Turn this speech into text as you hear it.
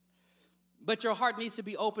But your heart needs to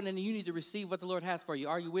be open and you need to receive what the Lord has for you.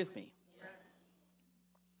 Are you with me? Yes.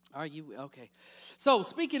 Are you? Okay. So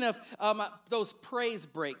speaking of those praise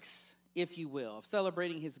breaks, if you will, of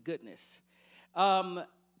celebrating his goodness, to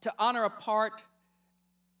honor a part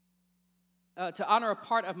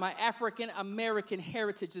of my African American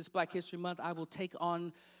heritage this Black History Month, I will take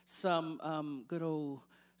on some good old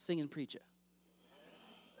singing preacher.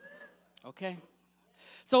 Okay?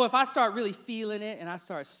 So if I start really feeling it and I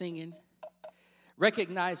start singing,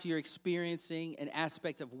 recognize you're experiencing an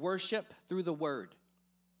aspect of worship through the word.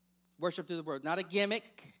 Worship through the word. Not a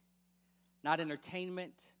gimmick, not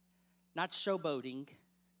entertainment, not showboating.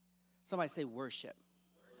 Somebody say worship.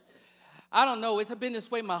 I don't know. It's been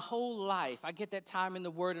this way my whole life. I get that time in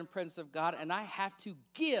the word and presence of God, and I have to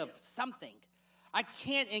give something. I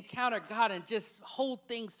can't encounter God and just hold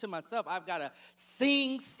things to myself. I've got to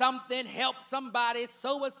sing something, help somebody,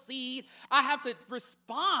 sow a seed. I have to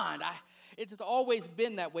respond. It's always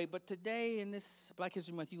been that way. But today in this Black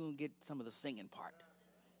History Month, you're going to get some of the singing part.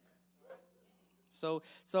 So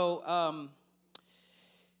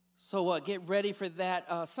get ready for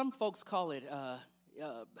that. Some folks call it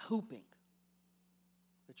hooping.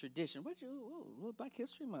 The tradition. Black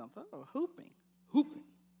History Month. Oh, hooping.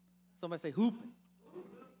 Somebody say hooping.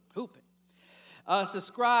 Hooping. It's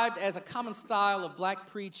described as a common style of black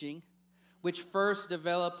preaching, which first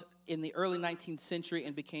developed in the early 19th century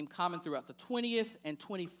and became common throughout the 20th and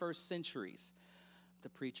 21st centuries. The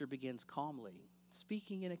preacher begins calmly,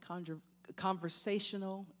 speaking in a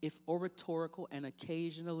conversational, if oratorical, and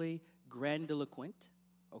occasionally grandiloquent.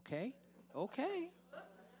 Okay?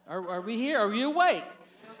 Are we here? Are you awake?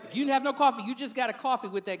 If you have no coffee, you just got a coffee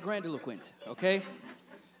with that grandiloquent, okay?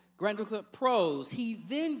 Grandiloquent prose. He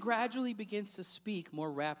then gradually begins to speak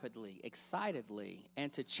more rapidly, excitedly,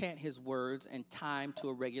 and to chant his words and time to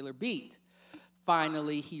a regular beat.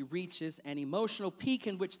 Finally, he reaches an emotional peak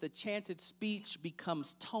in which the chanted speech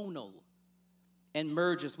becomes tonal and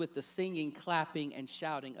merges with the singing, clapping, and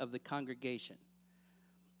shouting of the congregation.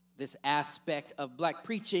 This aspect of black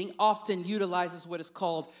preaching often utilizes what is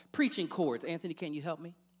called preaching chords. Anthony, can you help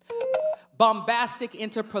me? Bombastic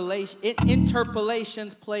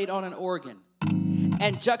interpolations played on an organ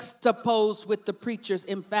and juxtaposed with the preacher's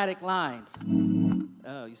emphatic lines.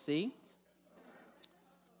 Oh, you see?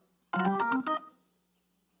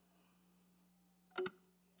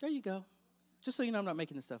 There you go. Just so you know I'm not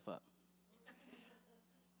making this stuff up.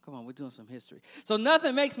 Come on, we're doing some history. So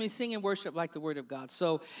nothing makes me sing and worship like the Word of God.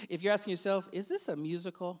 So if you're asking yourself, is this a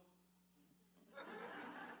musical?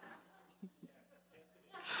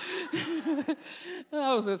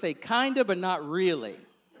 I was going to say kind of, but not really.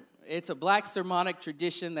 It's a black sermonic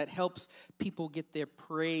tradition that helps people get their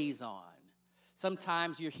praise on.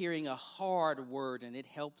 Sometimes you're hearing a hard word and it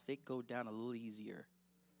helps it go down a little easier.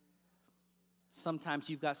 Sometimes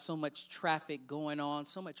you've got so much traffic going on,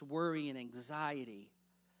 so much worry and anxiety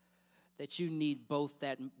that you need both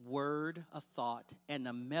that word of thought and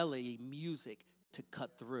the melody music to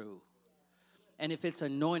cut through. And if it's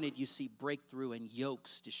anointed, you see breakthrough and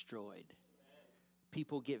yokes destroyed.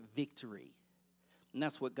 People get victory. And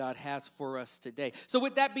that's what God has for us today. So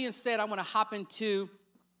with that being said, I want to hop into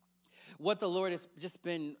what the Lord has just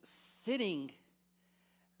been sitting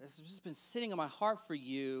on my heart for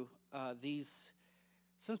you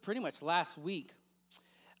since pretty much last week.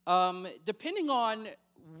 Depending on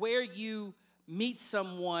where you meet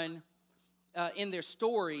someone in their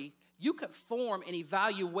story, you could form an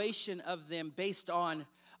evaluation of them based on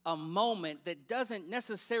a moment that doesn't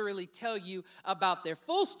necessarily tell you about their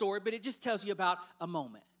full story, but it just tells you about a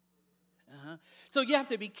moment. So you have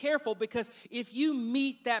to be careful, because if you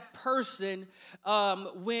meet that person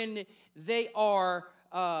when they are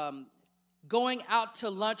going out to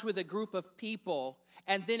lunch with a group of people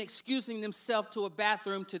and then excusing themselves to a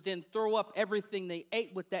bathroom to then throw up everything they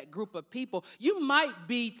ate with that group of people, you might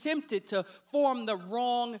be tempted to form the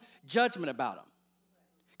wrong judgment about them.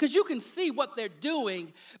 Because you can see what they're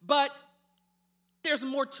doing, but there's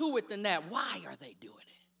more to it than that. Why are they doing it?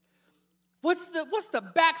 What's the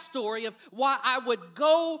backstory of why I would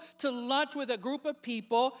go to lunch with a group of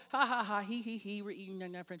people, we're eating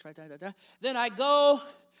that French fries, then I go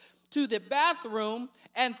to the bathroom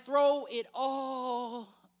and throw it all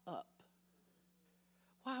up.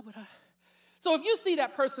 Why would I? So if you see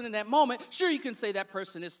that person in that moment, sure, you can say that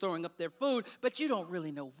person is throwing up their food, but you don't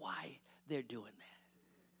really know why they're doing that.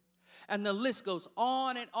 And the list goes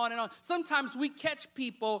on and on and on. Sometimes we catch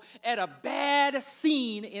people at a bad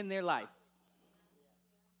scene in their life.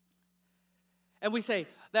 And we say,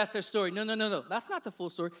 that's their story. No. That's not the full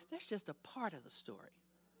story. That's just a part of the story.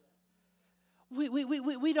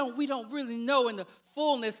 we don't really know in the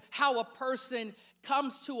fullness how a person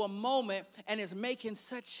comes to a moment and is making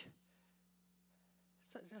such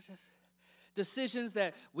decisions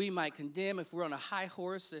that we might condemn if we're on a high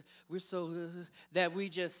horse. We're so that we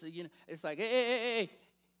just, it's like, hey,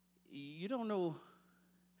 you don't know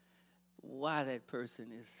why that person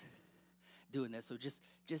is doing that. So just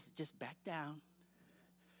back down.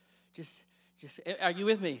 Just, are you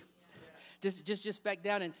with me? Just back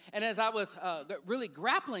down. And as I was really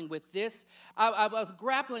grappling with this, I was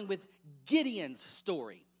grappling with Gideon's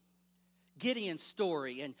story. Gideon's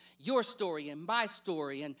story and your story and my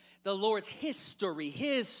story and the Lord's history,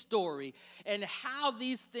 his story, and how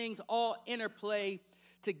these things all interplay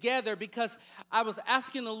together, because I was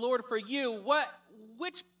asking the Lord for you,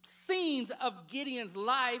 which scenes of Gideon's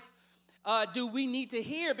life do we need to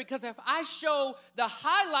hear? Because if I show the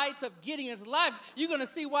highlights of Gideon's life, you're going to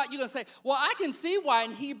see why. You're going to say, well, I can see why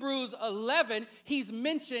in Hebrews 11 he's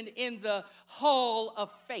mentioned in the hall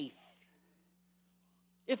of faith.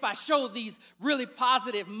 If I show these really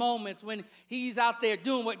positive moments when he's out there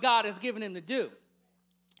doing what God has given him to do.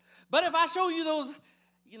 But if I show you those,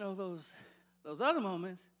 those other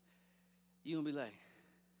moments, you're going to be like,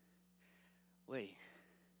 wait,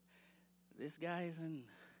 this guy is in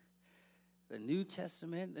the New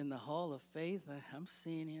Testament in the hall of faith. I'm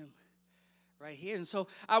seeing him right here. And so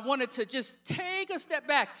I wanted to just take a step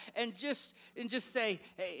back and just say,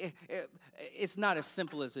 hey, it's not as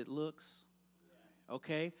simple as it looks.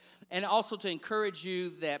 Okay? And also to encourage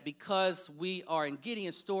you that because we are in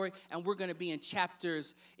Gideon's story and we're going to be in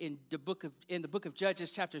chapters in the book of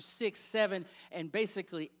Judges, chapters 6, 7, and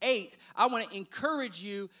basically 8, I want to encourage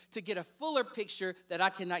you to get a fuller picture that I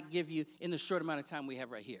cannot give you in the short amount of time we have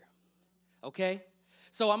right here. Okay?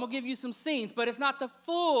 So I'm going to give you some scenes, but it's not the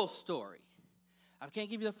full story. I can't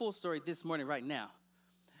give you the full story this morning right now.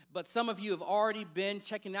 But some of you have already been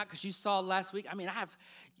checking out because you saw last week. I mean,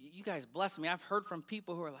 you guys bless me. I've heard from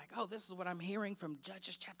people who are like, oh, this is what I'm hearing from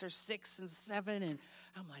Judges chapter 6 and 7. And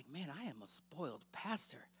I'm like, man, I am a spoiled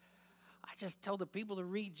pastor. I just told the people to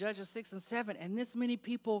read Judges 6 and 7. And this many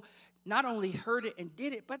people not only heard it and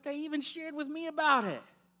did it, but they even shared with me about it.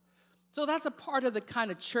 So that's a part of the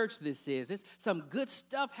kind of church this is. It's some good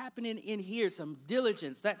stuff happening in here, some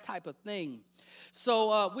diligence, that type of thing.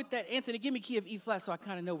 So with that, Anthony, give me key of E flat so I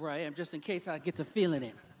kind of know where I am, just in case I get to feeling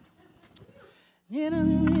it.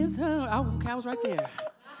 I was right there.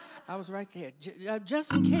 I was right there.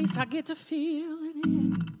 Just in case I get to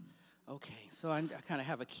feeling it. Okay, so I kind of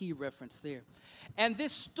have a key reference there. And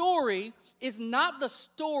this story is not the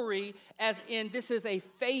story as in this is a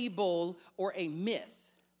fable or a myth.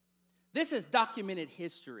 This is documented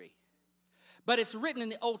history. But it's written in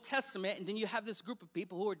the Old Testament, and then you have this group of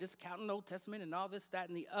people who are discounting the Old Testament and all this, that,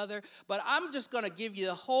 and the other. But I'm just going to give you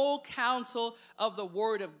the whole counsel of the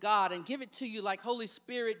Word of God and give it to you like Holy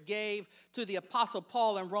Spirit gave to the Apostle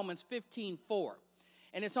Paul in Romans 15:4.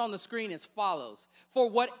 And it's on the screen as follows. For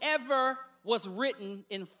whatever was written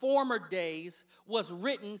in former days was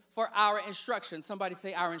written for our instruction. Somebody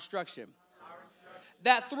say our instruction.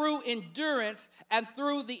 That through endurance and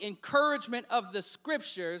through the encouragement of the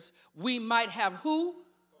scriptures, we might have who?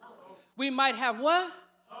 Hope. We might have what?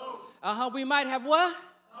 Hope. We might have what?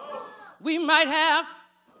 Hope. We might have.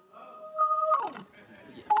 Hope.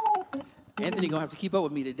 Anthony gonna have to keep up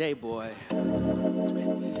with me today, boy.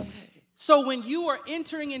 So when you are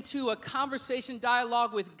entering into a conversation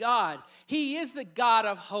dialogue with God, he is the God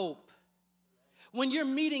of hope. When you're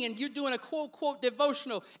meeting and you're doing a quote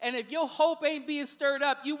devotional, and if your hope ain't being stirred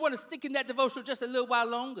up, you want to stick in that devotional just a little while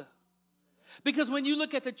longer. Because when you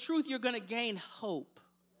look at the truth, you're going to gain hope.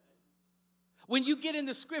 When you get in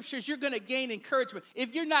the scriptures, you're going to gain encouragement.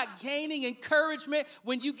 If you're not gaining encouragement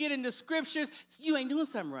when you get in the scriptures, you ain't doing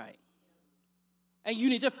something right. And you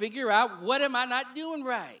need to figure out, what am I not doing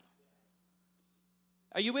right?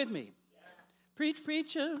 Are you with me? Yeah. Preach,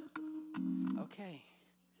 preacher. Okay.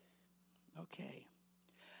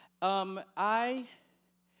 I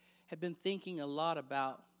have been thinking a lot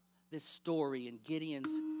about this story and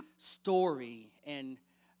Gideon's story, and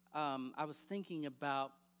I was thinking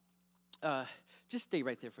about, just stay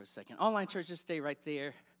right there for a second. Online church, just stay right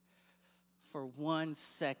there for 1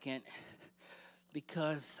 second,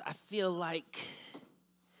 because I feel like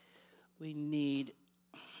we need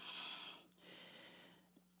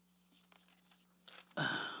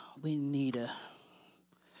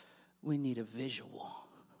a visual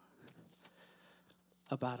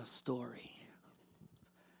about a story.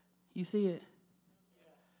 You see it?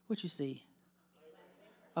 What you see?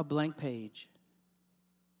 A blank page.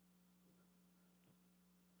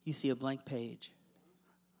 You see a blank page.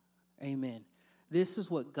 Amen. This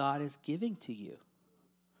is what God is giving to you.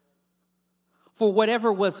 For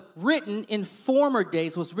whatever was written in former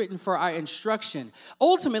days was written for our instruction,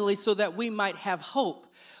 ultimately so that we might have hope.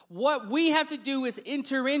 What we have to do is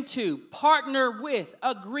enter into, partner with,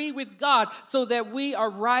 agree with God so that we are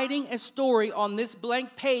writing a story on this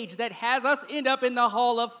blank page that has us end up in the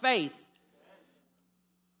hall of faith.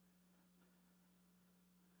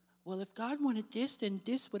 Well, if God wanted this, then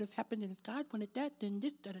this would have happened. And if God wanted that, then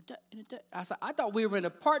this, I said, I thought we were in a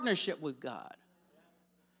partnership with God.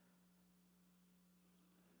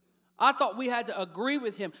 I thought we had to agree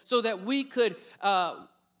with him so that we could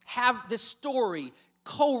have this story,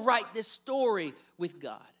 co-write this story with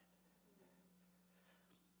God.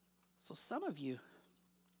 So some of you,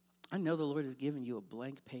 I know the Lord has given you a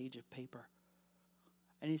blank page of paper.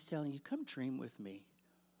 And he's telling you, come dream with me.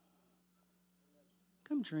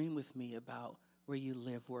 Come dream with me about where you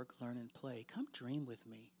live, work, learn, and play. Come dream with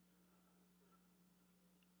me.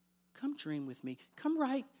 Come dream with me. Come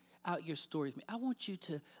write out your story with me. I want you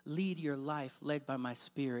to lead your life led by my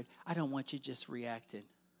Spirit. I don't want you just reacting.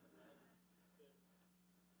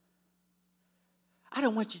 I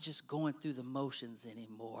don't want you just going through the motions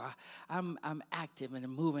anymore. I'm active and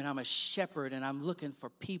I'm moving. I'm a shepherd and I'm looking for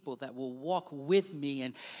people that will walk with me.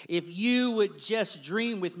 And if you would just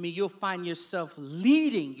dream with me, you'll find yourself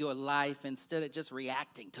leading your life instead of just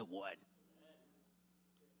reacting to one.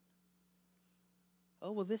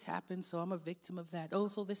 Oh, well, this happened, so I'm a victim of that. Oh,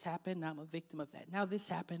 so this happened, now I'm a victim of that. Now this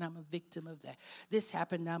happened, I'm a victim of that. This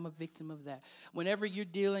happened, now I'm a victim of that. Whenever you're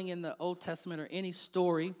dealing in the Old Testament or any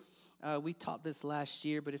story, we taught this last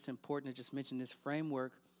year, but it's important to just mention this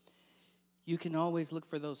framework. You can always look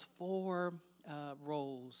for those four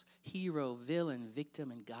roles: hero, villain, victim,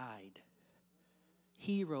 and guide.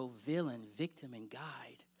 Hero, villain, victim, and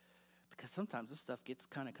guide. Because sometimes this stuff gets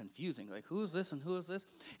kind of confusing. Like, who is this and who is this?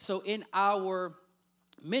 So in our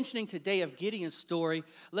mentioning today of Gideon's story,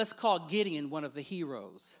 let's call Gideon one of the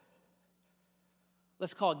heroes.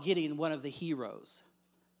 Let's call Gideon one of the heroes.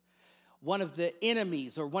 One of the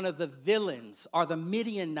enemies or one of the villains are the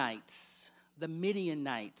Midianites,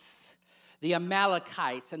 the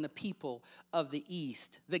Amalekites, and the people of the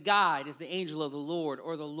east. The guide is the angel of the Lord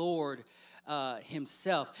or the Lord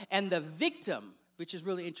himself. And the victim, which is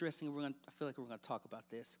really interesting, I feel like we're going to talk about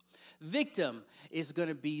this. Victim is going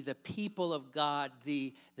to be the people of God,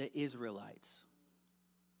 the Israelites.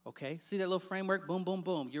 Okay, see that little framework? Boom, boom,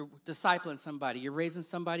 boom. You're discipling somebody. You're raising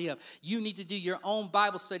somebody up. You need to do your own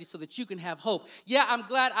Bible study so that you can have hope. Yeah, I'm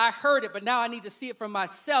glad I heard it, but now I need to see it for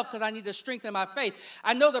myself because I need to strengthen my faith.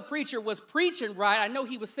 I know the preacher was preaching right. I know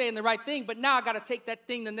he was saying the right thing, but now I got to take that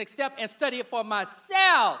thing the next step and study it for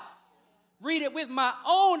myself. Read it with my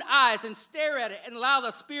own eyes and stare at it and allow the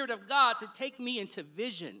Spirit of God to take me into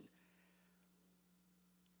vision.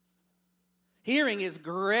 Hearing is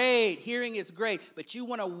great, but you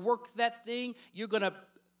want to work that thing, you're going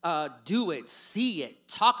to do it, see it,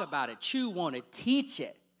 talk about it, chew on it, teach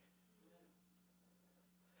it.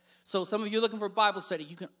 So some of you are looking for Bible study.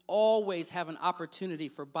 You can always have an opportunity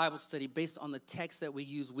for Bible study based on the text that we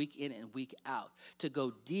use week in and week out to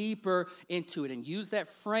go deeper into it and use that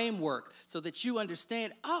framework so that you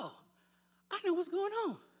understand, oh, I know what's going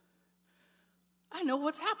on. I know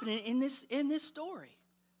what's happening in this story,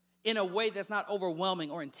 in a way that's not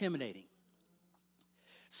overwhelming or intimidating.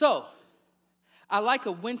 So, I like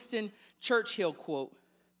a Winston Churchill quote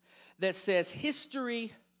that says,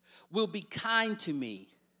 "History will be kind to me,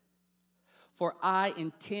 for I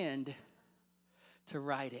intend to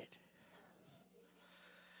write it."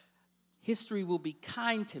 History will be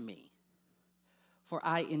kind to me, for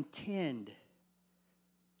I intend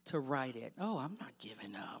to write it. Oh, I'm not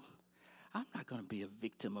giving up. I'm not going to be a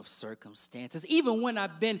victim of circumstances. Even when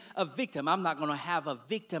I've been a victim, I'm not going to have a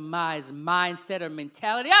victimized mindset or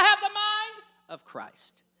mentality. I have the mind of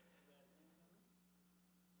Christ.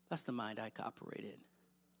 That's the mind I operate in.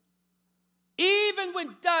 Even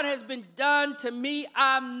when done has been done to me,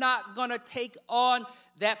 I'm not going to take on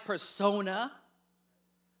that persona.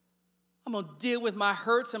 I'm going to deal with my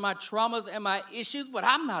hurts and my traumas and my issues, but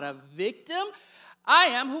I'm not a victim. I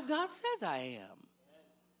am who God says I am.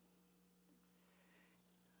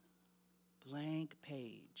 Blank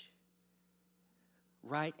page.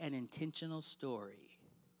 Write an intentional story.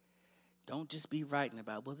 Don't just be writing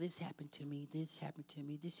about, well, this happened to me, this happened to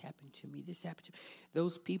me, this happened to me, this happened to me.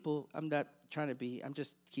 Those people, I'm not trying to be, I'm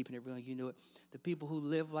just keeping it real, you know it. The people who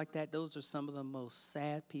live like that, those are some of the most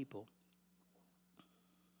sad people.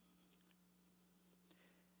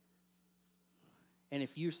 And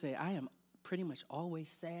if you say, I am pretty much always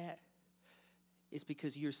sad, it's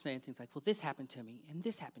because you're saying things like, well, this happened to me, and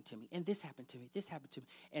this happened to me, and this happened to me, this happened to me.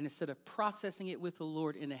 And instead of processing it with the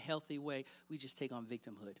Lord in a healthy way, we just take on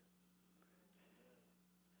victimhood.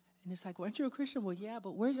 And it's like, well, aren't you a Christian? Well, yeah,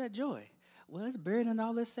 but where's that joy? Well, it's buried in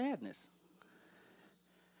all this sadness.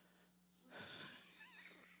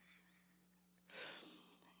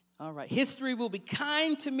 All right. History will be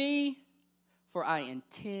kind to me, for I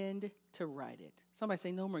intend to write it. Somebody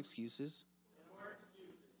say, no more excuses. No more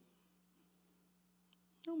excuses.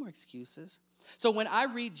 No more excuses. So when I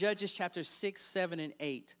read Judges chapter 6, 7, and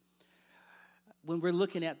 8, when we're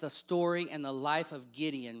looking at the story and the life of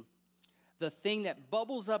Gideon, the thing that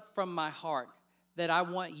bubbles up from my heart that I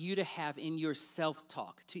want you to have in your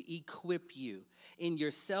self-talk, to equip you in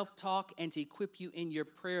your self-talk and to equip you in your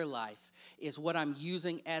prayer life, is what I'm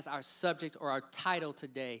using as our subject or our title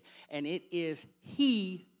today, and it is,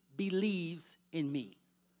 He believes in me.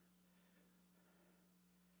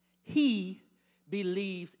 He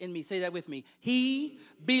believes in me. Say that with me. He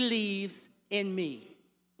believes in me.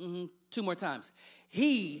 Two more times.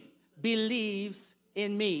 He believes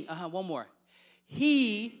in me. One more.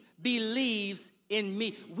 He believes in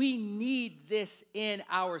me. We need this in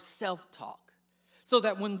our self-talk so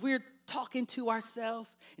that when we're talking to ourselves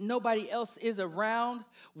and nobody else is around,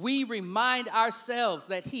 we remind ourselves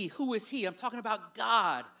that He, who is He? I'm talking about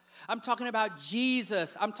God. I'm talking about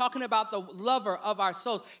Jesus. I'm talking about the lover of our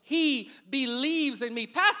souls. He believes in me.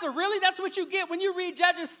 Pastor, really? That's what you get when you read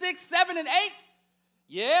Judges 6, 7, and 8?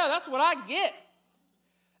 Yeah, that's what I get.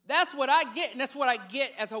 That's what I get, and that's what I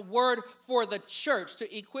get as a word for the church,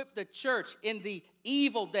 to equip the church in the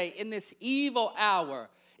evil day, in this evil hour,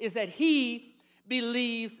 is that He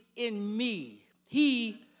believes in me.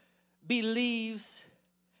 He believes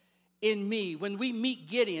in me. When we meet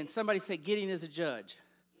Gideon, somebody say Gideon is a judge.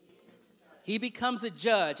 He becomes a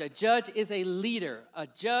judge. A judge is a leader. A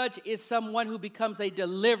judge is someone who becomes a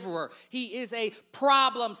deliverer. He is a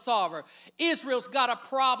problem solver. Israel's got a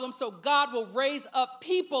problem, so God will raise up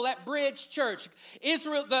people at Bridge Church.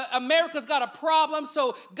 America's got a problem,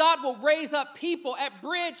 so God will raise up people at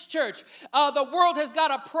Bridge Church. The world has got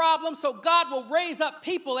a problem, so God will raise up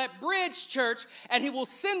people at Bridge Church, and He will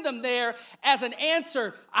send them there as an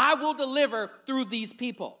answer. I will deliver through these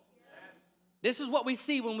people. This is what we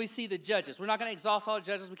see when we see the judges. We're not going to exhaust all the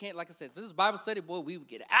judges. We can't, like I said, this is Bible study. Boy, we would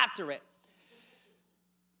get after it.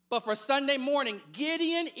 But for Sunday morning,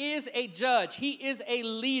 Gideon is a judge. He is a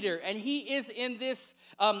leader. And he is in this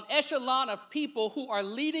echelon of people who are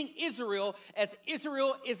leading Israel as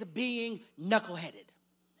Israel is being knuckleheaded.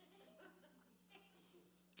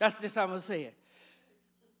 That's just how I'm going to say it.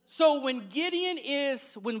 So when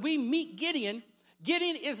we meet Gideon,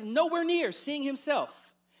 Gideon is nowhere near seeing himself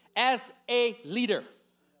as a leader.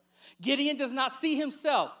 Gideon does not see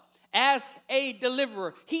himself as a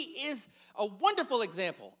deliverer. He is a wonderful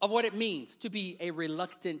example of what it means to be a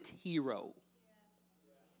reluctant hero.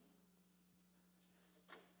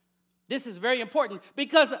 This is very important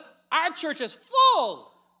because our church is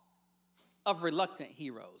full of reluctant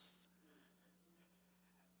heroes.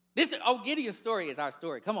 Gideon's story is our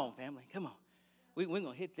story. Come on, family, come on. We're going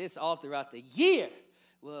to hit this all throughout the year.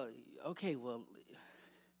 Well,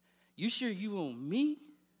 you sure you want me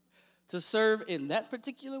to serve in that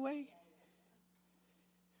particular way?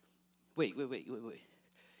 Wait.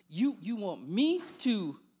 You want me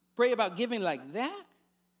to pray about giving like that?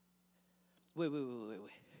 Wait.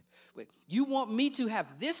 You want me to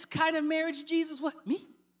have this kind of marriage, Jesus? What? Me?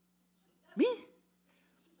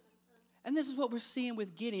 And this is what we're seeing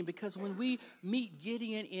with Gideon, because when we meet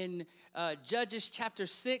Gideon in Judges chapter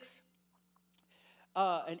 6,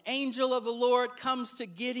 an angel of the Lord comes to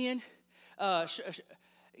Gideon. And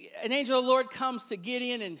the angel of the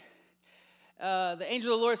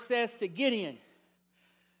Lord says to Gideon,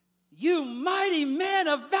 "You mighty man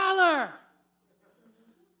of valor."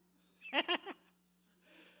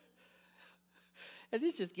 And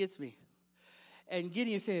this just gets me. And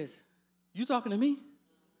Gideon says, "You talking to me?"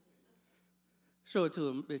 Show it to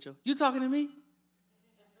him, Mitchell. "You talking to me?"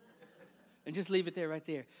 And just leave it there, right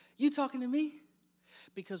there. "You talking to me?"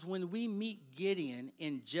 Because when we meet Gideon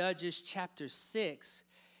in Judges chapter 6,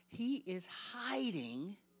 he is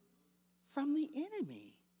hiding from the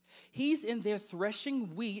enemy. He's in there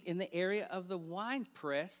threshing wheat in the area of the wine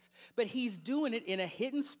press, but he's doing it in a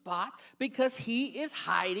hidden spot because he is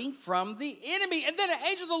hiding from the enemy. And then an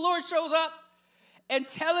angel of the Lord shows up and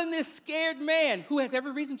telling this scared man, who has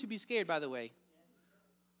every reason to be scared, by the way.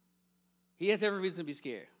 He has every reason to be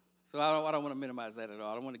scared. So I don't want to minimize that at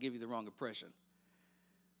all. I don't want to give you the wrong impression.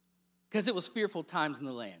 Because it was fearful times in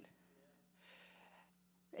the land.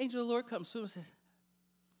 The angel of the Lord comes to him and says,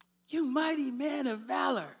 "You mighty man of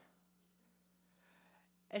valor,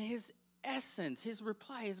 And his essence, his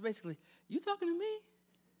reply is basically, you talking to me?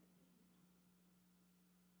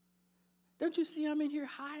 Don't you see I'm in here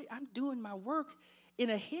high? I'm doing my work in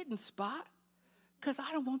a hidden spot because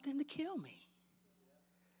I don't want them to kill me.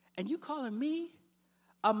 And you calling me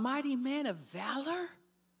a mighty man of valor?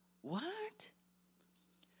 What?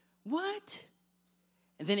 What?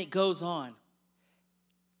 And then it goes on.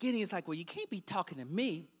 Gideon's like, well, you can't be talking to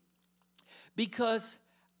me because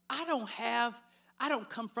I don't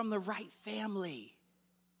come from the right family.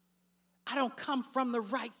 I don't come from the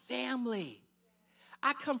right family.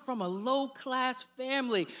 I come from a low-class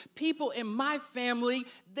family. People in my family,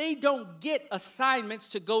 they don't get assignments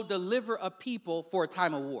to go deliver a people for a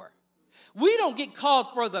time of war. We don't get called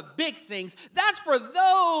for the big things. That's for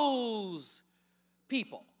those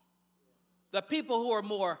people. The people who are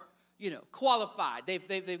more, qualified.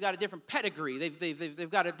 They've got a different pedigree. They've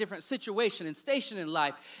got a different situation and station in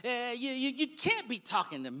life. You can't be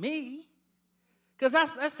talking to me, because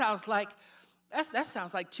that sounds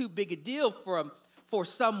like too big a deal for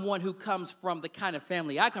someone who comes from the kind of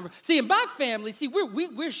family I come from. See, in my family,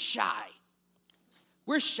 we're shy.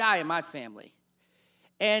 We're shy in my family,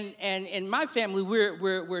 and in my family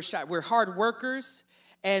we're shy. We're hard workers.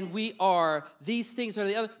 And we are these things or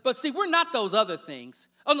the other. But see, we're not those other things.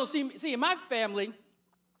 Oh, no, see, in my family,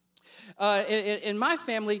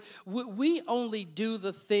 we only do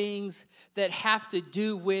the things that have to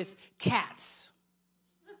do with cats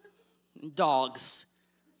and dogs.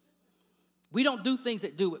 We don't do things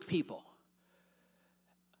that do with people.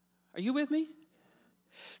 Are you with me?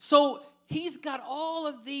 So he's got all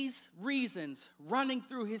of these reasons running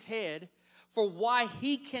through his head for why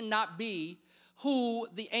he cannot be who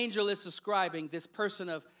the angel is describing, this person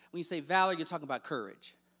of, when you say valor, you're talking about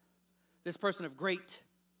courage. This person of great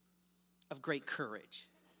courage.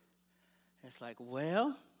 And it's like,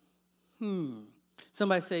 well,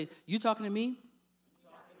 Somebody say, you talking to me?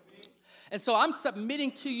 And so I'm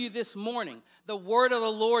submitting to you this morning, the word of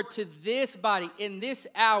the Lord to this body in this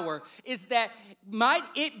hour is that might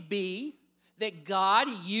it be that God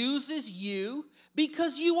uses you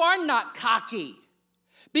because you are not cocky.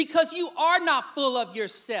 Because you are not full of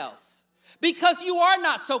yourself. Because you are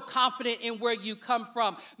not so confident in where you come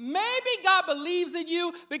from. Maybe God believes in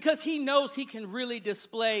you because he knows he can really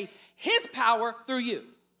display his power through you.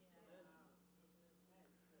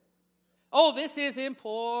 Oh, this is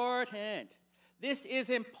important. This is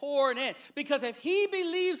important. Because if he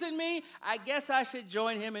believes in me, I guess I should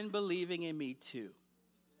join him in believing in me too.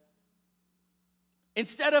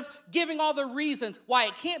 Instead of giving all the reasons why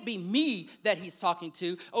it can't be me that he's talking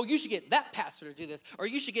to. Oh, you should get that pastor to do this. Or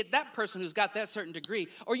you should get that person who's got that certain degree.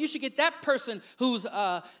 Or you should get that person who's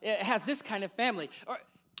has this kind of family. Or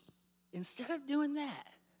instead of doing that,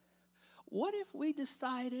 what if we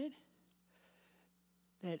decided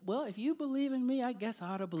that, well, if you believe in me, I guess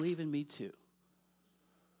I ought to believe in me too.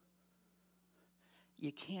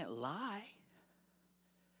 You can't lie.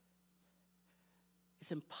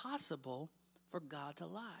 It's impossible for God to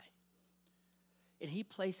lie. And he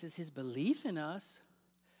places his belief in us.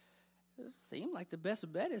 It seems like the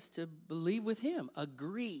best bet is to believe with him,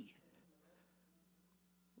 agree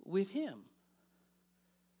with him.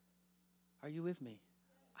 Are you with me?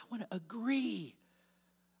 I want to agree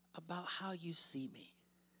about how you see me.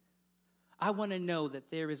 I want to know that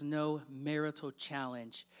there is no marital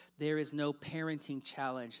challenge. There is no parenting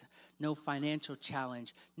challenge, no financial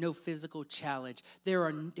challenge, no physical challenge.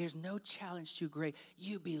 There's no challenge too great.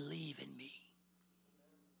 You believe in me.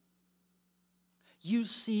 You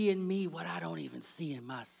see in me what I don't even see in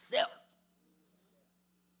myself.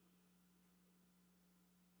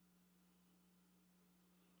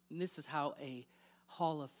 And this is how a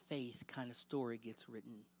hall of faith kind of story gets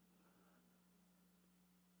written.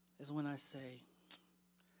 Is when I say,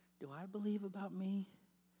 do I believe about me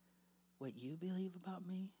what you believe about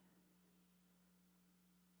me?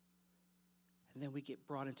 And then we get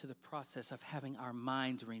brought into the process of having our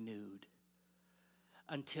minds renewed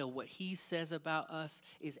until what he says about us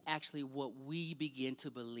is actually what we begin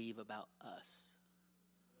to believe about us.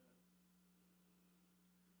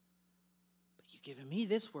 But you've given me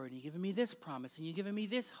this word, and you've given me this promise, and you've given me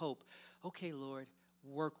this hope. Okay, Lord,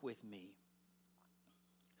 work with me.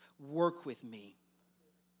 Work with me.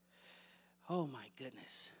 Oh my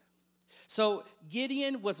goodness. So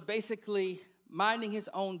Gideon was basically minding his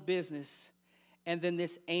own business, and then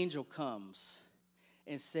this angel comes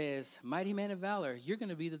and says, mighty man of valor, you're going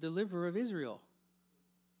to be the deliverer of Israel.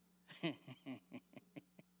 Can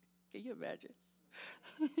you imagine?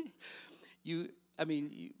 You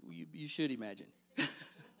should imagine.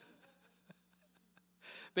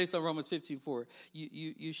 Based on Romans 15:4,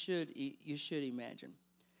 you should imagine.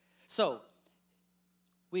 So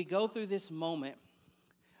we go through this moment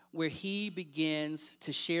where he begins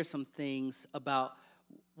to share some things about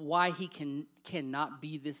why he cannot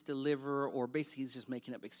be this deliverer, or basically he's just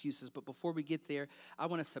making up excuses. But before we get there, I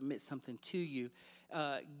want to submit something to you.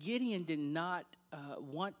 Gideon did not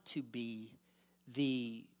want to be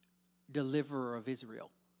the deliverer of Israel.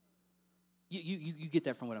 You get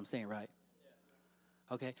that from what I'm saying, right?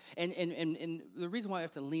 Okay. And the reason why I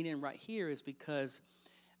have to lean in right here is because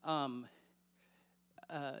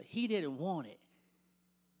he didn't want it.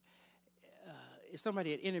 If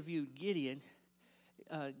somebody had interviewed Gideon,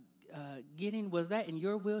 Gideon, was that in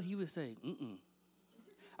your will? He would say,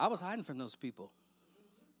 I was hiding from those people.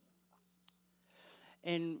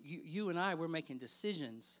 And you and I, we're making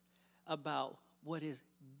decisions about what is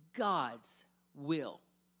God's will.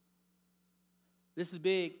 This is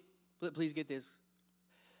big. Please get this.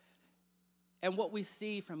 And what we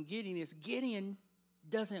see from Gideon is Gideon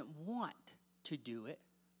doesn't want to do it.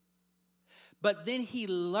 But then he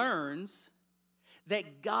learns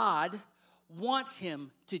that God wants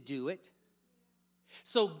him to do it.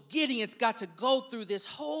 So Gideon's got to go through this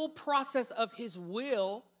whole process of his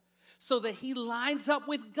will so that he lines up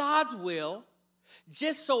with God's will,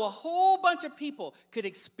 just so a whole bunch of people could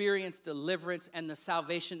experience deliverance and the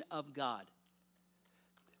salvation of God.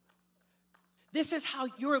 This is how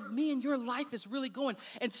me and your life is really going.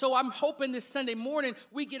 And so I'm hoping this Sunday morning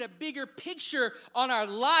we get a bigger picture on our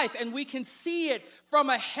life and we can see it from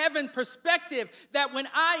a heaven perspective, that when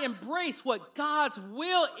I embrace what God's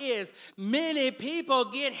will is, many people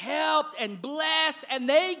get helped and blessed, and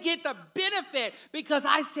they get the benefit because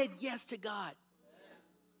I said yes to God.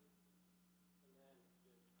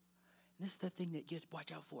 This is the thing that you have to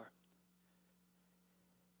watch out for.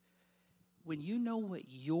 When you know what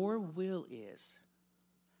your will is,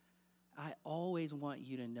 I always want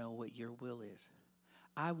you to know what your will is.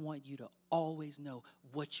 I want you to always know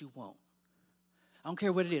what you want. I don't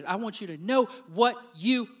care what it is. I want you to know what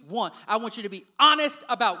you want. I want you to be honest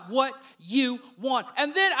about what you want.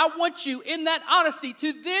 And then I want you, in that honesty,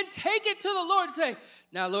 to then take it to the Lord and say,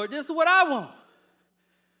 now, Lord, this is what I want.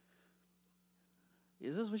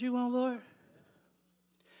 Is this what you want, Lord?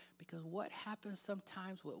 Because what happens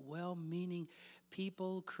sometimes with well-meaning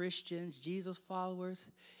people, Christians, Jesus followers,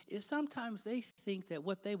 is sometimes they think that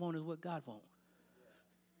what they want is what God wants.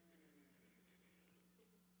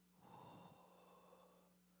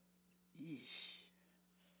 Yeesh.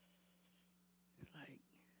 It's like,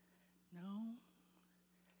 no.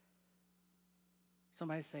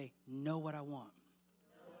 Somebody say, know what I want.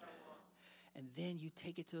 And then you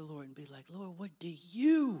take it to the Lord and be like, Lord, what do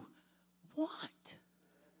you want?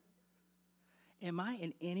 Am I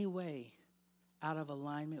in any way out of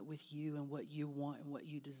alignment with you and what you want and what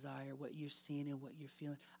you desire, what you're seeing and what you're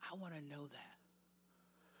feeling? I want to know that.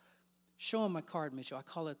 Show him my card, Mitchell. I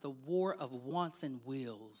call it the war of wants and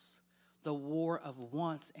wills. The war of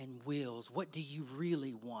wants and wills. What do you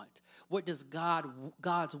really want? What does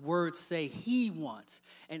God's word say he wants?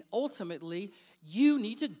 And ultimately, you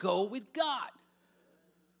need to go with God.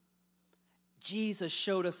 Jesus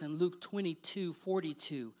showed us in Luke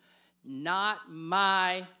 22:42, not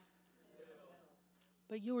my,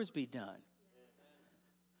 but yours be done.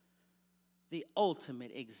 The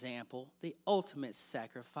ultimate example, the ultimate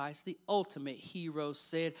sacrifice, the ultimate hero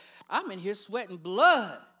said, I'm in here sweating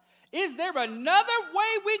blood. Is there another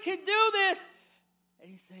way we can do this? And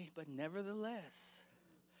he said, but nevertheless,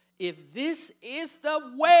 if this is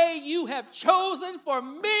the way you have chosen for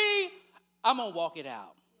me, I'm going to walk it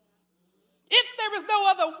out. If there is no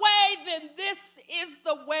other way, then this is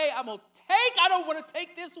the way I'm going to take. I don't want to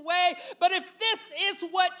take this way, but if this is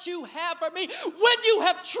what you have for me, when you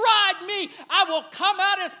have tried me, I will come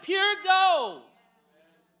out as pure gold.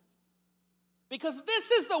 Because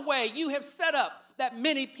this is the way you have set up that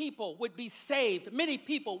many people would be saved, many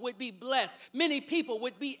people would be blessed, many people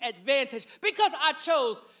would be advantaged, because I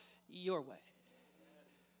chose your way.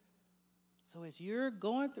 So as you're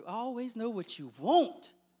going through, always know what you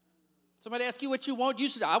want. Somebody ask you what you want, you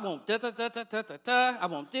should, I want da-da-da-da-da-da-da, I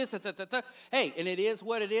want this, da-da-da-da. Hey, and it is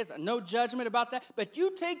what it is, no judgment about that, but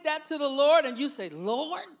you take that to the Lord and you say,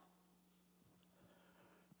 Lord,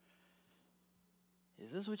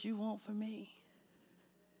 is this what you want for me?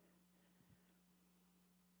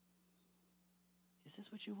 Is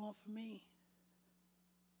this what you want for me?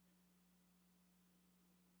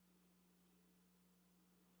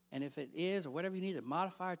 And if it is, or whatever you need to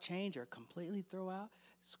modify or change or completely throw out,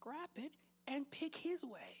 scrap it and pick his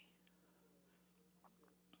way.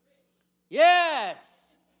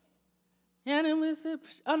 Yes. And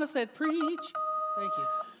Anna said, preach. Thank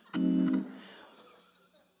you.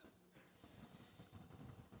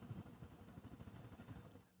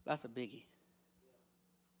 That's a biggie.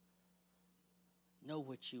 Know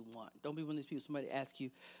what you want. Don't be one of these people, somebody asks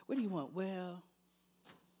you, what do you want? Well,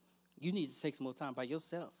 you need to take some more time by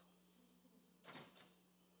yourself.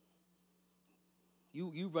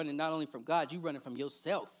 You running not only from God, you running from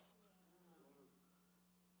yourself.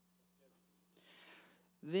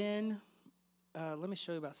 Then, let me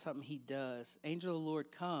show you about something he does. Angel of the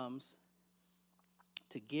Lord comes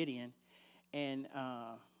to Gideon, and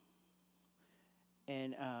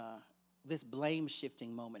this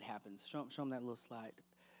blame-shifting moment happens. Show him that little slide.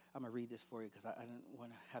 I'm going to read this for you because I didn't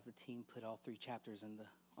want to have the team put all 3 chapters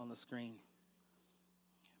on the screen.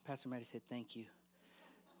 Pastor Maddie said, thank you.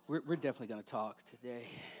 We're definitely going to talk today.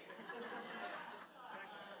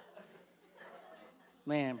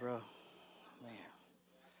 Man, bro. Man.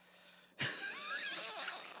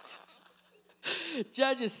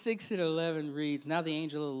 Judges 6:11 reads, Now the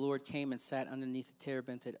angel of the Lord came and sat underneath the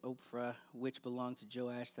terebinth at Ophrah, which belonged to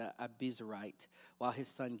Joash the Abizarite, while his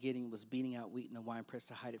son Gideon was beating out wheat in the winepress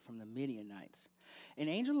to hide it from the Midianites. An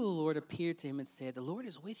angel of the Lord appeared to him and said, The Lord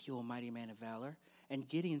is with you, O mighty man of valor. And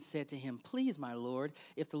Gideon said to him, Please, my Lord,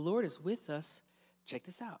 if the Lord is with us, check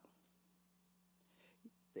this out.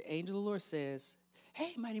 The angel of the Lord says,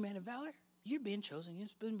 Hey, mighty man of valor, you're being chosen.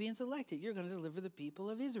 You've been being selected. You're going to deliver the people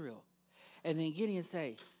of Israel. And then Gideon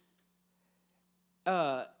say,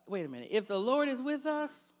 wait a minute. If the Lord is with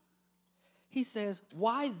us, he says,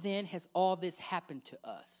 why then has all this happened to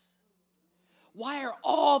us? Why are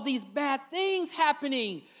all these bad things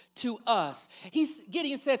happening to us?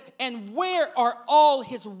 Gideon says, and where are all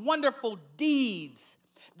his wonderful deeds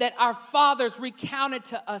that our fathers recounted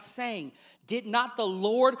to us, saying, did not the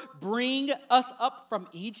Lord bring us up from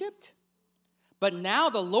Egypt? But now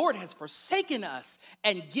the Lord has forsaken us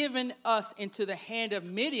and given us into the hand of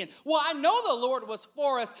Midian. Well, I know the Lord was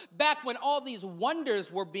for us back when all these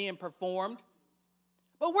wonders were being performed.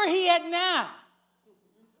 But where he at now?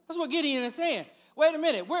 That's what Gideon is saying. Wait a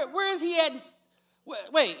minute. Where is he at?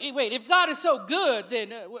 Wait. If God is so good,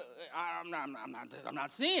 then I'm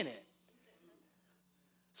not seeing it.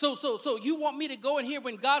 So you want me to go in here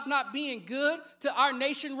when God's not being good to our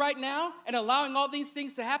nation right now and allowing all these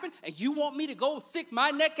things to happen? And you want me to go stick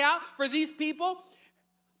my neck out for these people,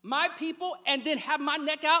 my people, and then have my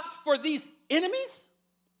neck out for these enemies?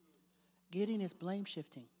 Gideon is blame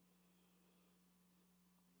shifting.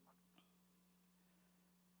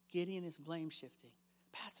 Gideon is blame shifting.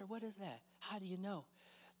 Pastor, what is that? How do you know?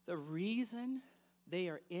 The reason they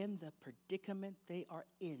are in the predicament they are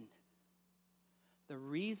in, the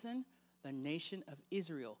reason the nation of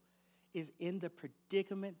Israel is in the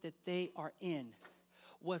predicament that they are in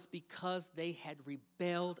was because they had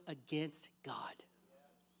rebelled against God.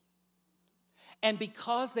 And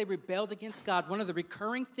because they rebelled against God, one of the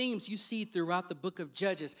recurring themes you see throughout the book of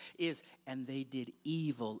Judges is, and they did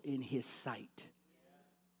evil in his sight.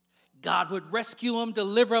 God would rescue them,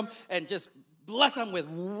 deliver them, and just bless them with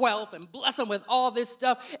wealth and bless them with all this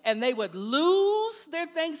stuff. And they would lose their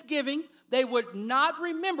thanksgiving. They would not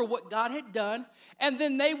remember what God had done. And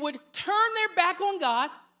then they would turn their back on God.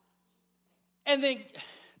 And then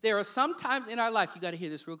there are some times in our life, you got to hear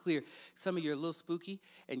this real clear. Some of you are a little spooky,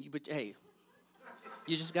 but hey,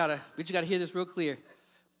 you got to hear this real clear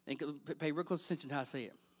and pay real close attention to how I say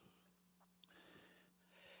it.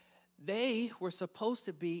 They were supposed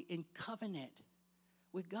to be in covenant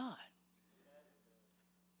with God.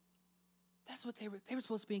 That's what they were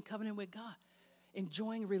supposed to be in covenant with God,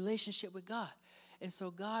 enjoying a relationship with God. And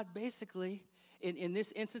so God basically, in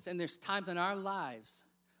this instance, and there's times in our lives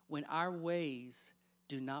when our ways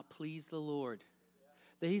do not please the Lord,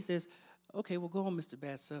 that he says, okay, well, go on, Mr.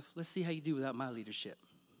 Bad Stuff. Let's see how you do without my leadership.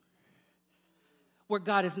 Where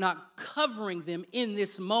God is not covering them in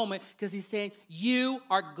this moment because he's saying, you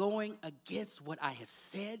are going against what I have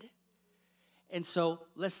said. And so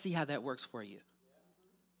let's see how that works for you.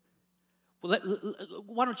 Well,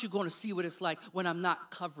 why don't you go and see what it's like when I'm not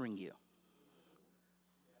covering you?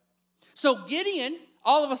 So Gideon,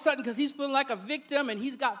 all of a sudden, because he's feeling like a victim and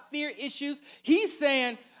he's got fear issues, he's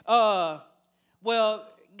saying, well,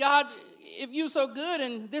 God, if you're so good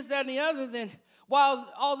and this, that, and the other, then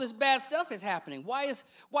while all this bad stuff is happening, why is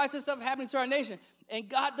this stuff happening to our nation? And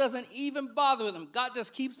God doesn't even bother with them. God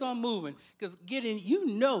just keeps on moving. Because Gideon, you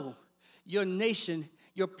know your nation,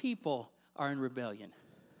 your people are in rebellion.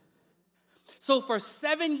 So for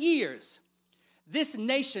 7 years, this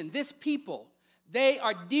nation, this people, they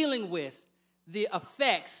are dealing with the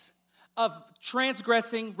effects of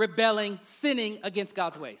transgressing, rebelling, sinning against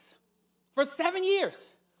God's ways. For 7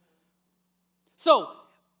 years. So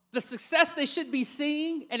the success they should be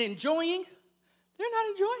seeing and enjoying, they're not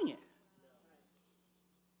enjoying it.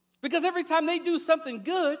 Because every time they do something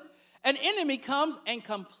good, an enemy comes and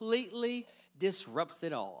completely disrupts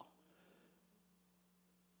it all.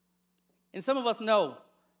 And some of us know,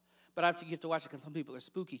 but you have to watch it because some people are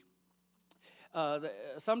spooky.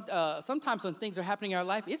 Sometimes when things are happening in our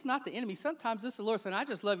life, it's not the enemy. Sometimes it's the Lord saying, I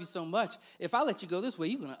just love you so much. If I let you go this way,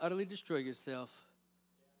 you're going to utterly destroy yourself.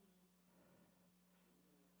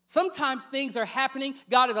 Sometimes things are happening.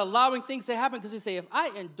 God is allowing things to happen because he say, if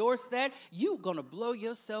I endorse that, you're going to blow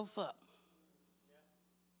yourself up.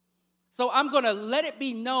 So I'm going to let it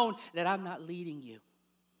be known that I'm not leading you.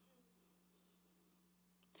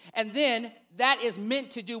 And then that is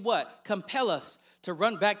meant to do what? Compel us to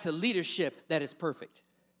run back to leadership that is perfect.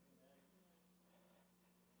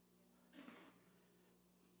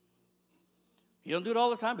 He don't do it all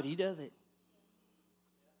the time, but he does it.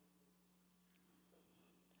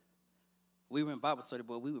 We were in Bible study,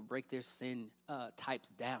 but we would break their sin types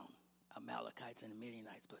down, Amalekites and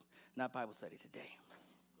Midianites, but not Bible study today.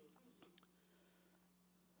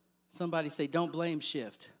 Somebody say, don't blame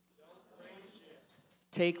shift.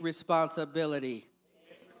 Take responsibility.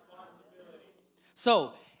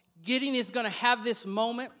 So, Gideon is going to have this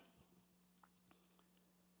moment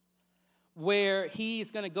where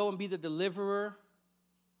he's going to go and be the deliverer.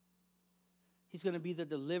 He's going to be the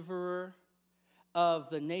deliverer of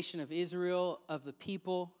the nation of Israel, of the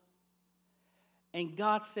people. And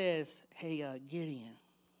God says, hey, Gideon,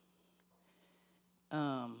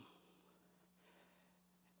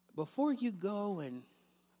 before you go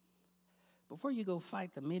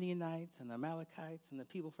fight the Midianites and the Amalekites and the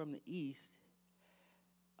people from the east,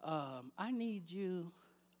 I need you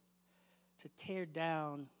to tear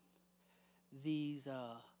down these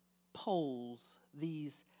poles,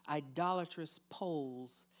 these idolatrous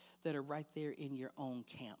poles that are right there in your own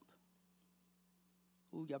camp.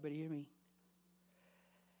 Ooh, y'all better hear me.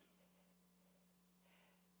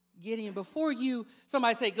 Gideon, before you,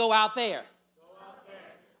 somebody say, go out there.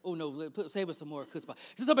 Oh, no, say with some more chutzpah.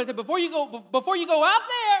 Somebody said, before you go out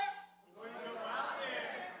there,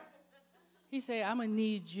 he said, I'm going to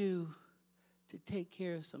need you to take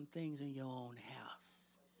care of some things in your own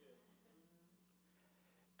house.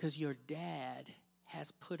 Because your dad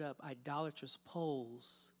has put up idolatrous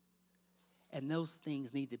poles, and those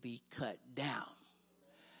things need to be cut down.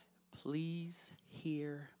 Please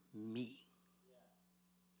hear me.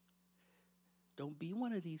 Don't be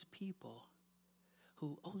one of these people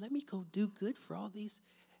who, let me go do good for all these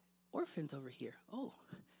orphans over here.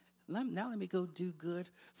 Now let me go do good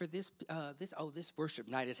for this worship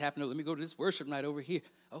night is happening. Let me go to this worship night over here.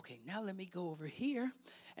 Okay, now let me go over here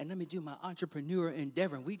and let me do my entrepreneur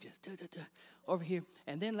endeavor. And we just over here.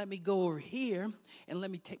 And then let me go over here and let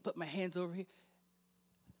me put my hands over here.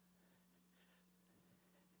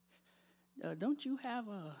 Don't you have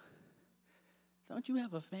a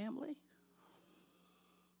family?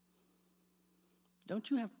 Don't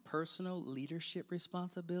you have personal leadership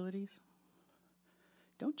responsibilities?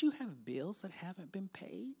 Don't you have bills that haven't been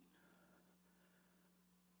paid?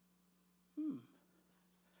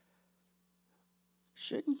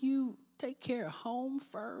 Shouldn't you take care of home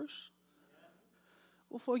first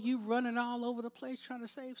before you running all over the place trying to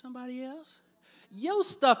save somebody else? Your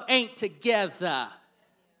stuff ain't together.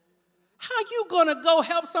 How you gonna go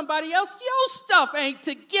help somebody else? Your stuff ain't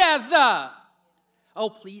together. Oh,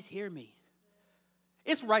 please hear me.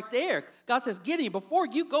 It's right there. God says, Gideon, before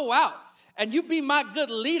you go out and you be my good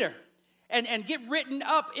leader and get written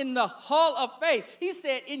up in the hall of faith, he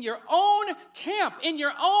said, in your own camp, in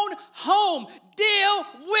your own home, deal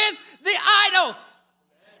with the idols.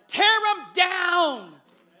 Tear them down.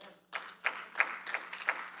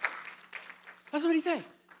 That's what he said.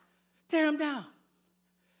 Tear them down.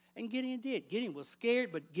 And Gideon did. Gideon was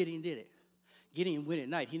scared, but Gideon did it. Gideon went at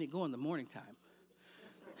night. He didn't go in the morning time.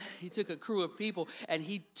 He took a crew of people, and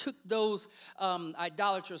he took those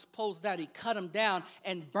idolatrous poles down. He cut them down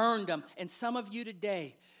and burned them. And some of you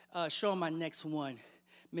today, show my next one,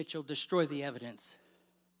 Mitchell, destroy the evidence.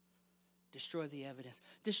 Destroy the evidence.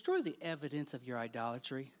 Destroy the evidence of your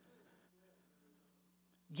idolatry.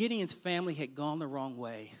 Gideon's family had gone the wrong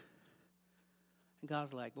way. And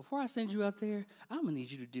God's like, before I send you out there, I'm going to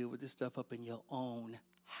need you to deal with this stuff up in your own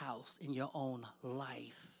house, in your own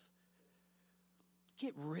life.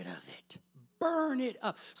 Get rid of it. Burn it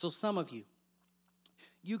up. So some of you,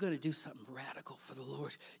 you're going to do something radical for the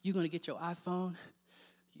Lord. You're going to get your iPhone,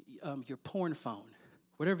 your porn phone,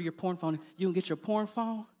 whatever your porn phone is. You're going to get your porn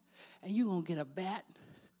phone, and you're going to get a bat,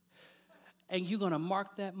 and you're going to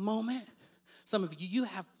mark that moment. Some of you, you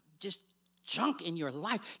have just junk in your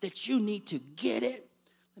life that you need to get it.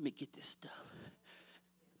 Let me get this stuff.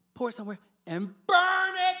 Pour it somewhere and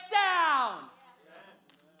burn it down.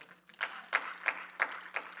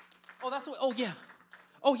 Oh, that's what, oh, yeah.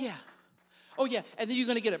 Oh, yeah. Oh, yeah. And then you're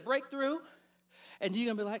going to get a breakthrough. And you're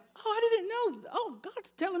going to be like, oh, I didn't know. Oh,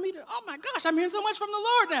 God's telling me to, oh, my gosh, I'm hearing so much from the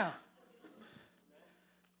Lord now.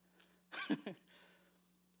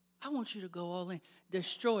 I want you to go all in.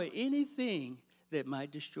 Destroy anything that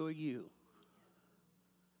might destroy you.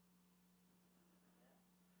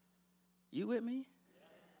 You with me?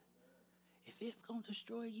 If it's going to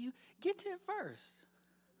destroy you, get to it first.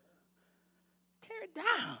 Tear it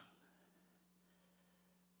down.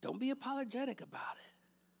 Don't be apologetic about it.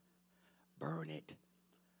 Burn it.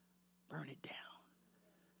 Burn it down.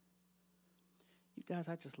 You guys,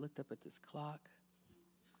 I just looked up at this clock.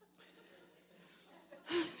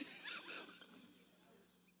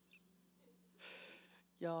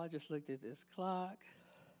 Y'all, I just looked at this clock.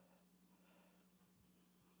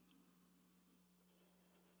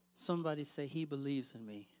 Somebody say, he believes in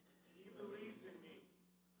me. He believes in me.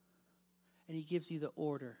 And he gives you the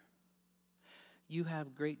order. You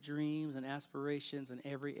have great dreams and aspirations in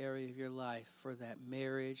every area of your life for that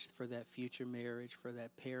marriage, for that future marriage, for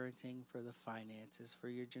that parenting, for the finances, for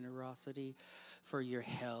your generosity, for your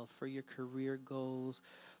health, for your career goals,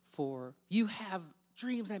 you have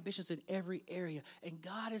dreams, ambitions in every area. And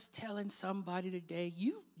God is telling somebody today,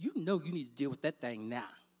 you know you need to deal with that thing now.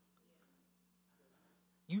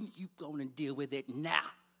 You going to deal with it now.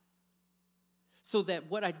 So that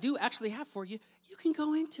what I do actually have for you, you can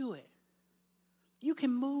go into it. You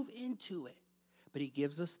can move into it. But he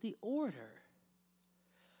gives us the order.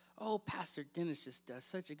 Oh, Pastor Dennis just does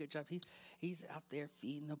such a good job. He's out there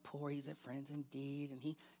feeding the poor. He's at Friends Indeed, and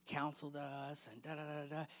he counseled us, and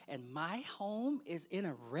da-da-da-da. And my home is in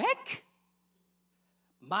a wreck?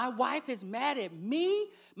 My wife is mad at me?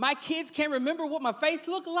 My kids can't remember what my face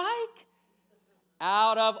looked like?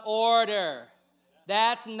 Out of order.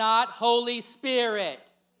 That's not Holy Spirit.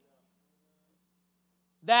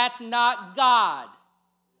 That's not God.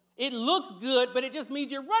 It looks good, but it just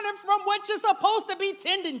means you're running from what you're supposed to be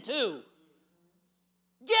tending to.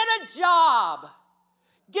 Get a job.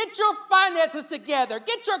 Get your finances together.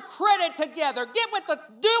 Get your credit together. Deal with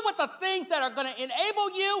the things that are going to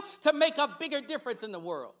enable you to make a bigger difference in the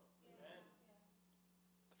world.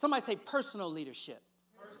 Somebody say personal leadership.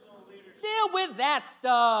 Deal with that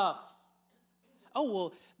stuff. Oh,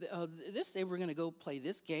 well, this day we're going to go play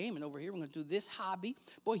this game, and over here we're going to do this hobby.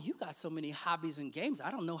 Boy, you got so many hobbies and games.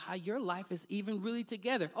 I don't know how your life is even really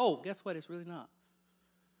together. Oh, guess what? It's really not.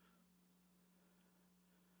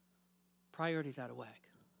 Priorities out of whack.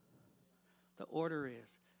 The order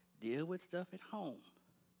is deal with stuff at home.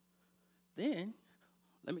 Then,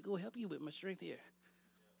 let me go help you with my strength here.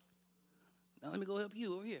 Now let me go help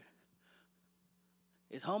you over here.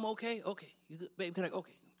 Is home okay? Okay. You good? Babe, can I?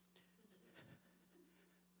 Okay.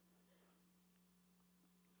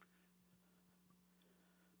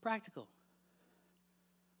 Practical.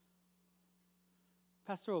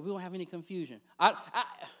 Pastoral, we won't have any confusion.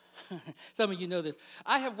 Some of you know this.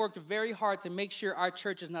 I have worked very hard to make sure our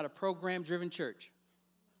church is not a program-driven church.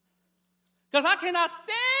 Because I cannot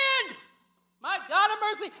stand, my God of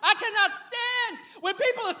mercy, I cannot stand when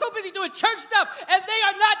people are so busy doing church stuff and they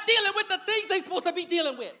are not dealing with the things they're supposed to be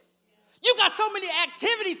dealing with. You got so many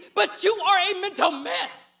activities, but you are a mental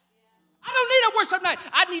mess. I don't need a worship night.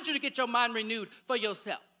 I need you to get your mind renewed for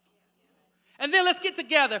yourself. And then let's get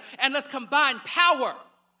together and let's combine power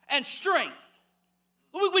and strength.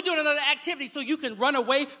 We're doing another activity so you can run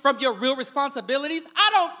away from your real responsibilities? I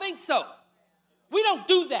don't think so. We don't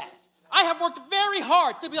do that. I have worked very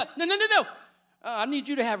hard to be like, no. I need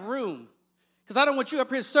you to have room. Because I don't want you up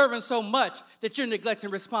here serving so much that you're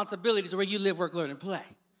neglecting responsibilities where you live, work, learn, and play.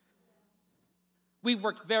 We've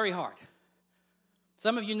worked very hard.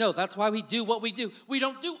 Some of you know that's why we do what we do. We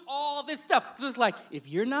don't do all this stuff. Because it's like, if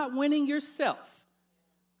you're not winning yourself,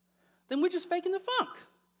 then we're just faking the funk.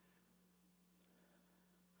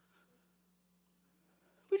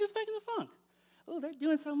 We're just faking the funk. Oh, they're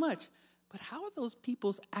doing so much. But how are those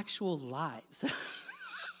people's actual lives?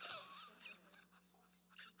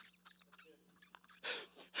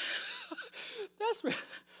 That's right.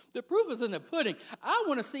 The proof is in the pudding. I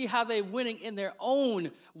want to see how they're winning in their own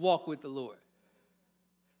walk with the Lord.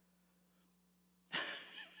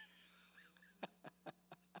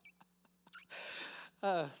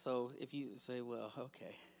 So if you say, well,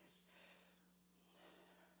 okay.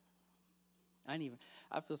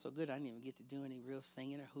 I feel so good I didn't even get to do any real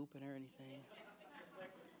singing or hooping or anything.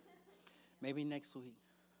 Maybe next week.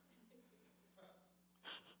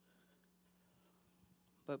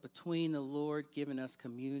 But between the Lord giving us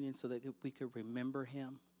communion so that we could remember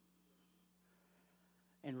him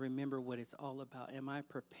and remember what it's all about, am I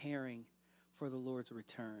preparing for the Lord's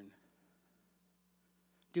return?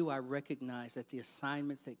 Do I recognize that the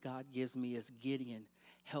assignments that God gives me as Gideon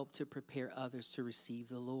help to prepare others to receive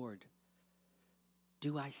the Lord?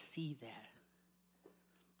 Do I see that?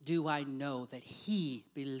 Do I know that he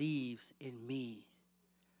believes in me?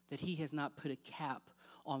 That he has not put a cap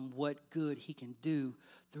on what good he can do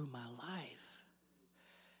through my life?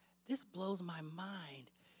 This blows my mind.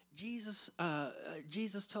 Jesus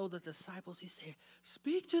told the disciples, he said,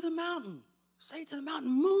 speak to the mountain. Say to the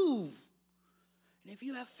mountain, move. And if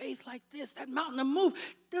you have faith like this, that mountain will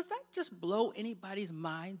move. Does that just blow anybody's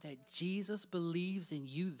mind that Jesus believes in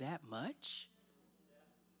you that much?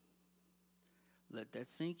 Let that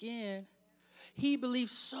sink in. He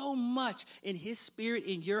believes so much in his spirit,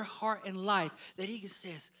 in your heart and life, that he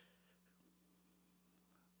says,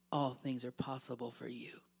 all things are possible for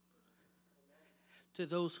you. To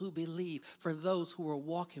those who believe, for those who are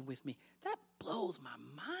walking with me. That blows my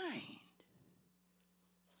mind.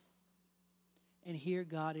 And here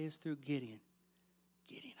God is through Gideon.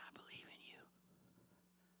 Gideon, I believe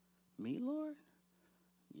in you. Me, Lord?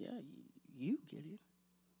 Yeah, you, Gideon.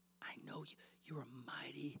 I know you. You're a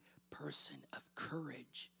mighty person of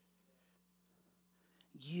courage.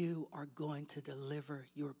 You are going to deliver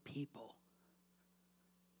your people.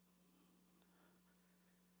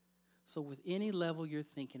 So with any level you're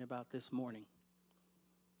thinking about this morning,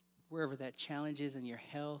 wherever that challenge is in your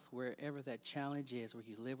health, wherever that challenge is, where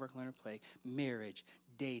you live, work, learn, or play, marriage,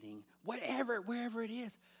 dating, whatever, wherever it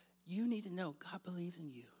is, you need to know God believes in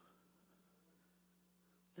you.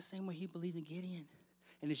 The same way he believed in Gideon.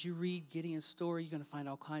 And as you read Gideon's story, you're going to find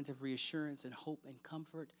all kinds of reassurance and hope and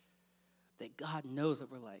comfort that God knows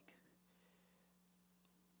what we're like.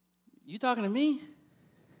 You talking to me?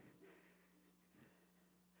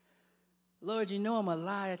 Lord, you know I'm a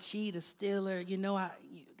liar, cheater, stealer. You know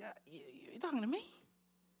you're talking to me?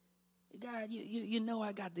 God, you know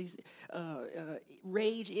I got these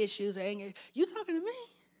rage issues, anger. You talking to me?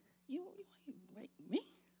 You me?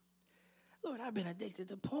 Lord, I've been addicted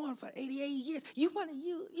to porn for 88 years. You want to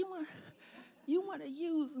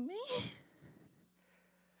use me?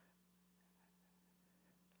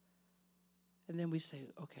 And then we say,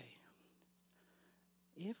 okay,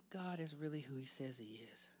 if God is really who he says he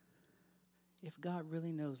is, if God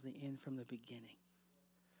really knows the end from the beginning,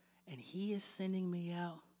 and he is sending me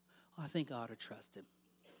out, I think I ought to trust him.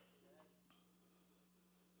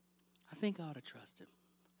 I think I ought to trust him.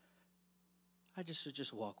 I should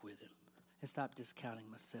just walk with him and stop discounting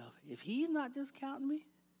myself. If he's not discounting me,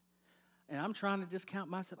 and I'm trying to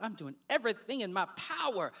discount myself, I'm doing everything in my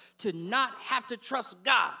power to not have to trust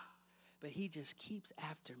God. But he just keeps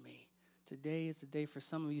after me. Today is the day for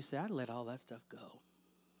some of you say, I let all that stuff go.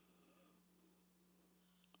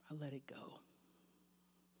 I let it go.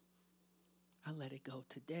 I let it go.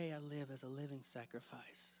 Today I live as a living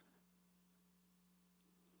sacrifice.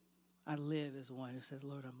 I live as one who says,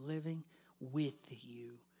 Lord, I'm living with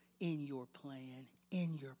you in your plan,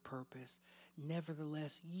 in your purpose.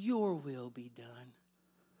 Nevertheless, your will be done.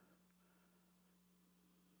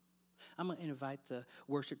 I'm going to invite the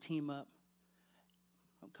worship team up.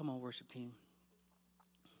 Come on, worship team.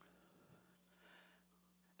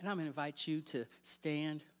 And I'm going to invite you to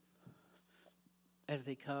stand as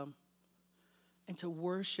they come and to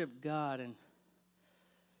worship God and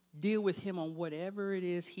deal with him on whatever it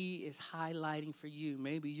is he is highlighting for you.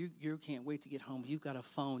 Maybe you can't wait to get home. You've got a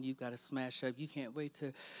phone you've got to smash up. You can't wait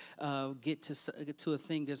to get to a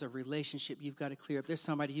thing. There's a relationship you've got to clear up. There's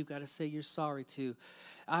somebody you've got to say you're sorry to.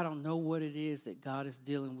 I don't know what it is that God is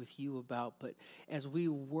dealing with you about, but as we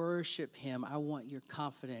worship him, I want your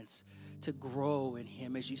confidence to grow in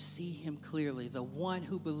him as you see him clearly, the one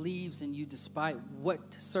who believes in you despite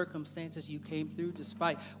what circumstances you came through,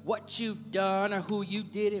 despite what you've done or who you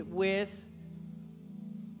did it with.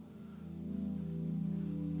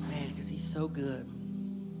 Man, because he's so good.